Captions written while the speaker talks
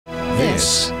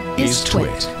This is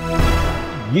TWiT.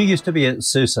 You used to be at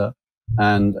SUSE,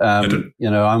 and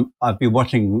I've been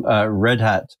watching Red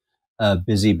Hat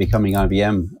busy becoming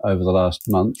IBM over the last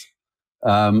month.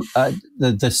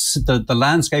 The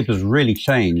landscape has really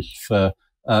changed for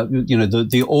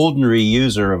the ordinary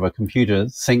user of a computer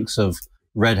thinks of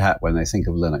Red Hat when they think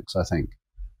of Linux, I think.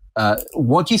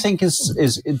 What do you think do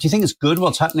you think it's good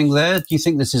what's happening there? Do you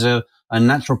think this is a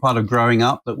natural part of growing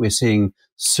up, that we're seeing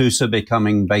SUSE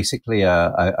becoming basically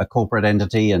a corporate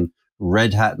entity and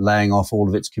Red Hat laying off all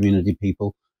of its community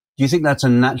people? Do you think that's a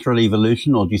natural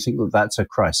evolution, or do you think that that's a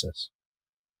crisis?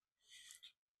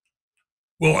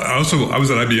 Well, I was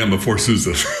at IBM before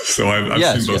SUSE, so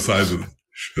I've seen both sides of it.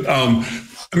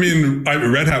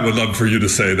 Red Hat would love for you to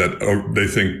say that they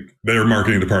think their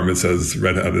marketing department says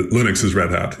Red Hat, Linux is Red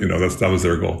Hat. That was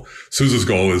their goal. SUSE's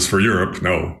goal is for Europe.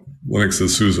 No, Linux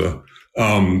is SUSE.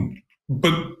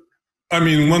 But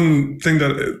one thing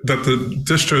that the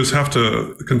distros have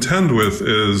to contend with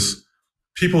is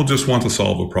people just want to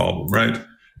solve a problem, right?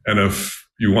 And if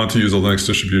you want to use a Linux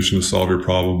distribution to solve your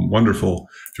problem, wonderful.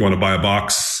 If you want to buy a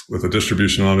box with a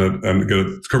distribution on it and get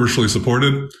it commercially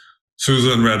supported,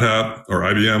 SUSE and Red Hat or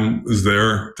IBM is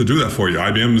there to do that for you.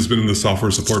 IBM has been in the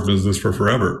software support business for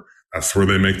forever. That's where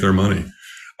they make their money.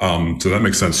 So that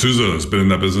makes sense. SUSE has been in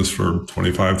that business for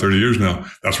 25, 30 years now.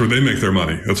 That's where they make their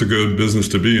money. That's a good business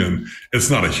to be in.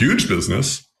 It's not a huge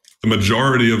business. The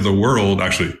majority of the world,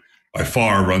 actually, by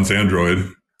far, runs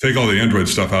Android. Take all the Android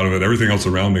stuff out of it, everything else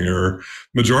around the error.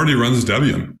 Majority runs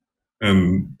Debian.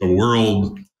 And the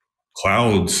world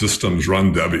cloud systems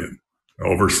run Debian.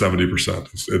 Over 70%.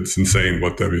 It's insane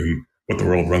what the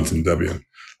world runs in Debian.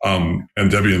 And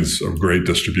Debian's a great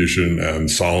distribution and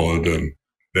solid and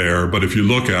there. But if you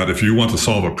want to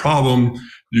solve a problem,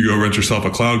 you go rent yourself a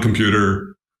cloud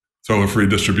computer, throw a free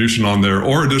distribution on there,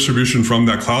 or a distribution from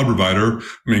that cloud provider.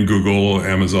 Google,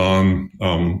 Amazon,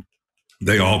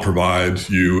 they all provide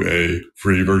you a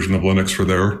free version of Linux for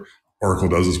their, Oracle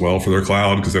does as well for their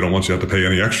cloud, because they don't want you to have to pay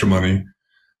any extra money.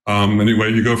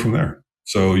 Anyway, you go from there.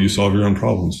 So you solve your own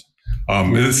problems.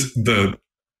 The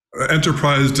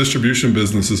enterprise distribution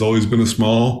business has always been a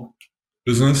small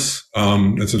business. It's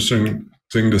an interesting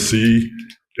thing to see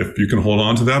if you can hold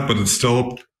on to that, but it's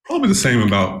still probably the same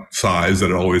about size that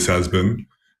it always has been,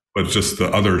 but just the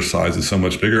other size is so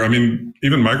much bigger. Even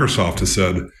Microsoft has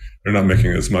said they're not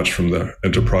making as much from the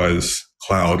enterprise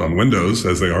cloud on Windows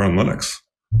as they are on Linux.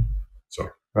 So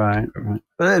Right.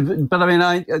 But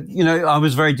I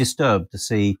was very disturbed to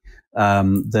see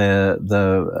the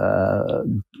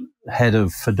head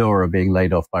of Fedora being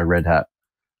laid off by Red Hat,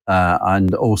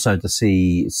 and also to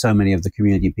see so many of the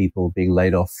community people being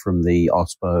laid off from the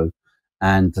OSPO,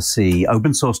 and to see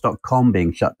opensource.com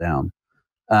being shut down.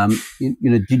 Do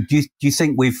you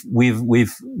think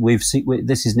we've seen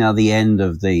this is now the end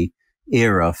of the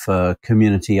era for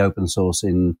community open source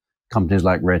in companies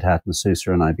like Red Hat and SUSE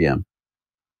and IBM?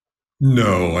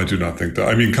 No, I do not think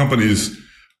that. Companies,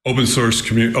 open source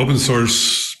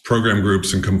program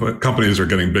groups and companies are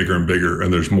getting bigger and bigger,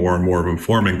 and there's more and more of them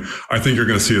forming. I think you're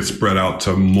going to see it spread out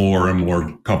to more and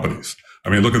more companies.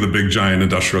 Look at the big giant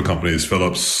industrial companies,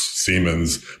 Phipps,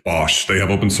 Siemens, Bosch. They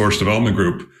have open source development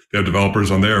group. They have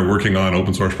developers on there working on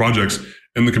open source projects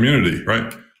in the community,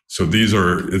 right? So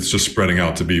it's just spreading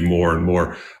out to be more and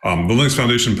more. The Linux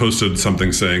Foundation posted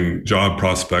something saying job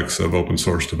prospects of open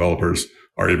source developers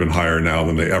are even higher now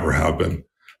than they ever have been.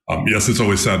 Yes, it's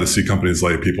always sad to see companies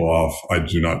lay people off. I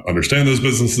do not understand those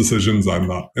business decisions. I'm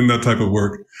not in that type of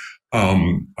work.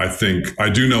 I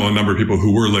do know a number of people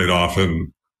who were laid off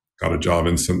and got a job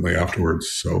instantly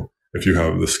afterwards. So if you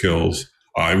have the skills,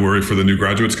 I worry for the new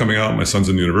graduates coming out. My son's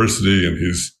in university, and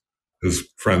his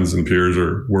friends and peers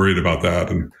are worried about that.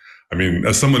 And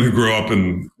as someone who grew up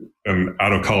and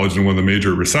out of college in one of the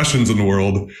major recessions in the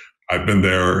world, I've been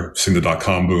there, seen the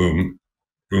 .com boom,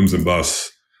 booms and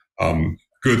busts.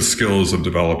 Good skills of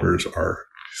developers are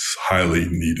highly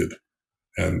needed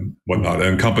and whatnot.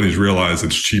 And companies realize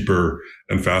it's cheaper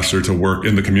and faster to work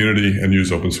in the community and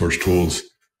use open source tools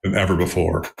than ever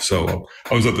before. So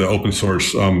I was at the open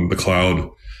source, the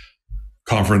cloud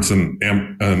conference in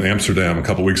Amsterdam a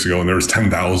couple of weeks ago, and there was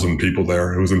 10,000 people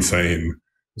there. It was insane.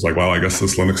 It was like, wow, I guess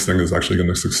this Linux thing is actually going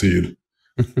to succeed.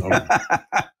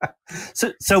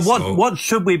 So what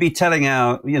should we be telling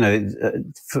our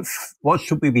what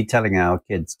should we be telling our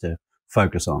kids to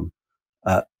focus on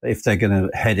if they're going to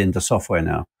head into software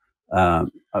now?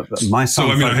 My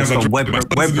son focused on web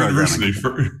programming.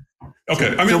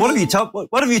 Okay, so what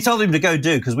have you told him to go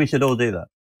do? Because we should all do that.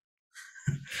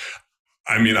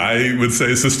 I mean, I would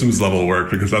say systems level work,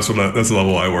 because that's the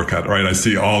level I work at, right? I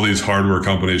see all these hardware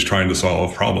companies trying to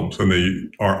solve problems, and they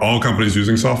are all companies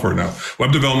using software now.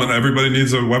 Web development, everybody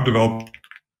needs a web developer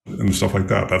and stuff like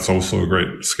that. That's also a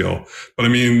great skill. But I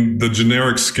mean, the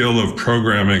generic skill of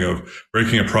programming, of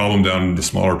breaking a problem down into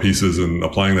smaller pieces and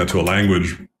applying that to a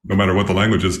language, no matter what the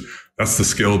language is, that's the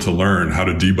skill to learn how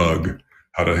to debug,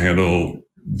 how to handle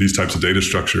these types of data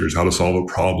structures, how to solve a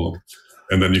problem.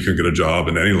 And then you can get a job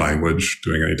in any language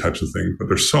doing any types of things. But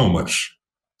there's so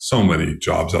many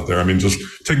jobs out there. I mean, just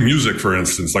take music, for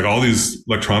instance. Like all these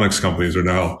electronics companies are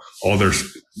now, all their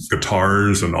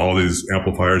guitars and all these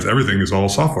amplifiers, everything is all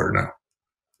software now.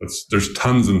 There's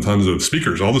tons and tons of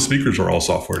speakers. All the speakers are all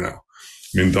software now.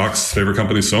 I mean, Doc's favorite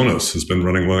company, Sonos, has been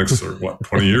running Linux for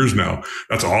 20 years now.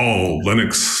 That's all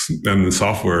Linux and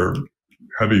software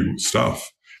heavy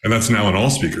stuff. And that's now in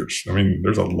all speakers. I mean,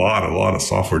 there's a lot of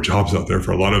software jobs out there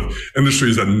for a lot of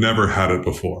industries that never had it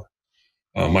before.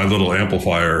 My little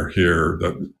amplifier here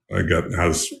that I get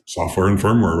has software and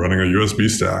firmware running a USB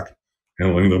stack,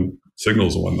 handling the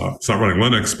signals and whatnot. It's not running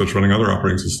Linux, but it's running other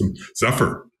operating systems.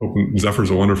 Zephyr. Zephyr's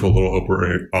a wonderful little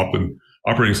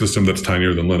operating system that's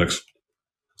tinier than Linux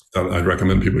that I'd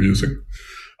recommend people using.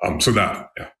 But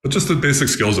just the basic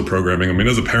skills of programming. I mean,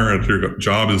 as a parent, your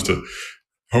job is to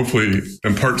hopefully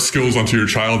impart skills onto your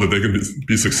child that they can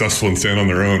be successful and stand on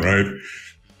their own, right?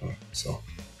 So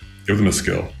give them a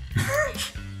skill.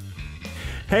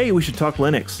 Hey, we should talk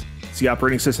Linux. It's the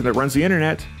operating system that runs the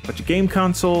internet, a bunch of game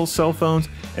consoles, cell phones,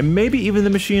 and maybe even the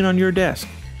machine on your desk.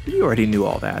 But you already knew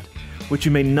all that. What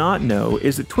you may not know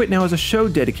is that TWiT now has a show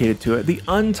dedicated to it, the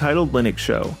Untitled Linux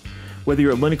Show. Whether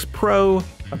you're a Linux pro,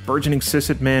 a burgeoning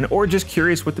sysadmin, or just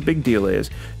curious what the big deal is,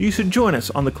 you should join us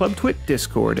on the Club TWiT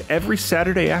Discord every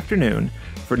Saturday afternoon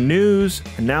for news,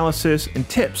 analysis, and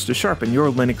tips to sharpen your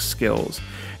Linux skills.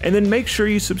 And then make sure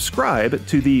you subscribe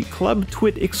to the Club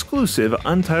TWiT exclusive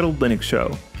Untitled Linux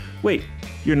Show. Wait,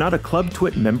 you're not a Club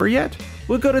TWiT member yet?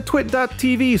 Well, go to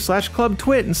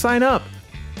twit.tv/clubtwit and sign up.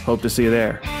 Hope to see you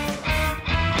there.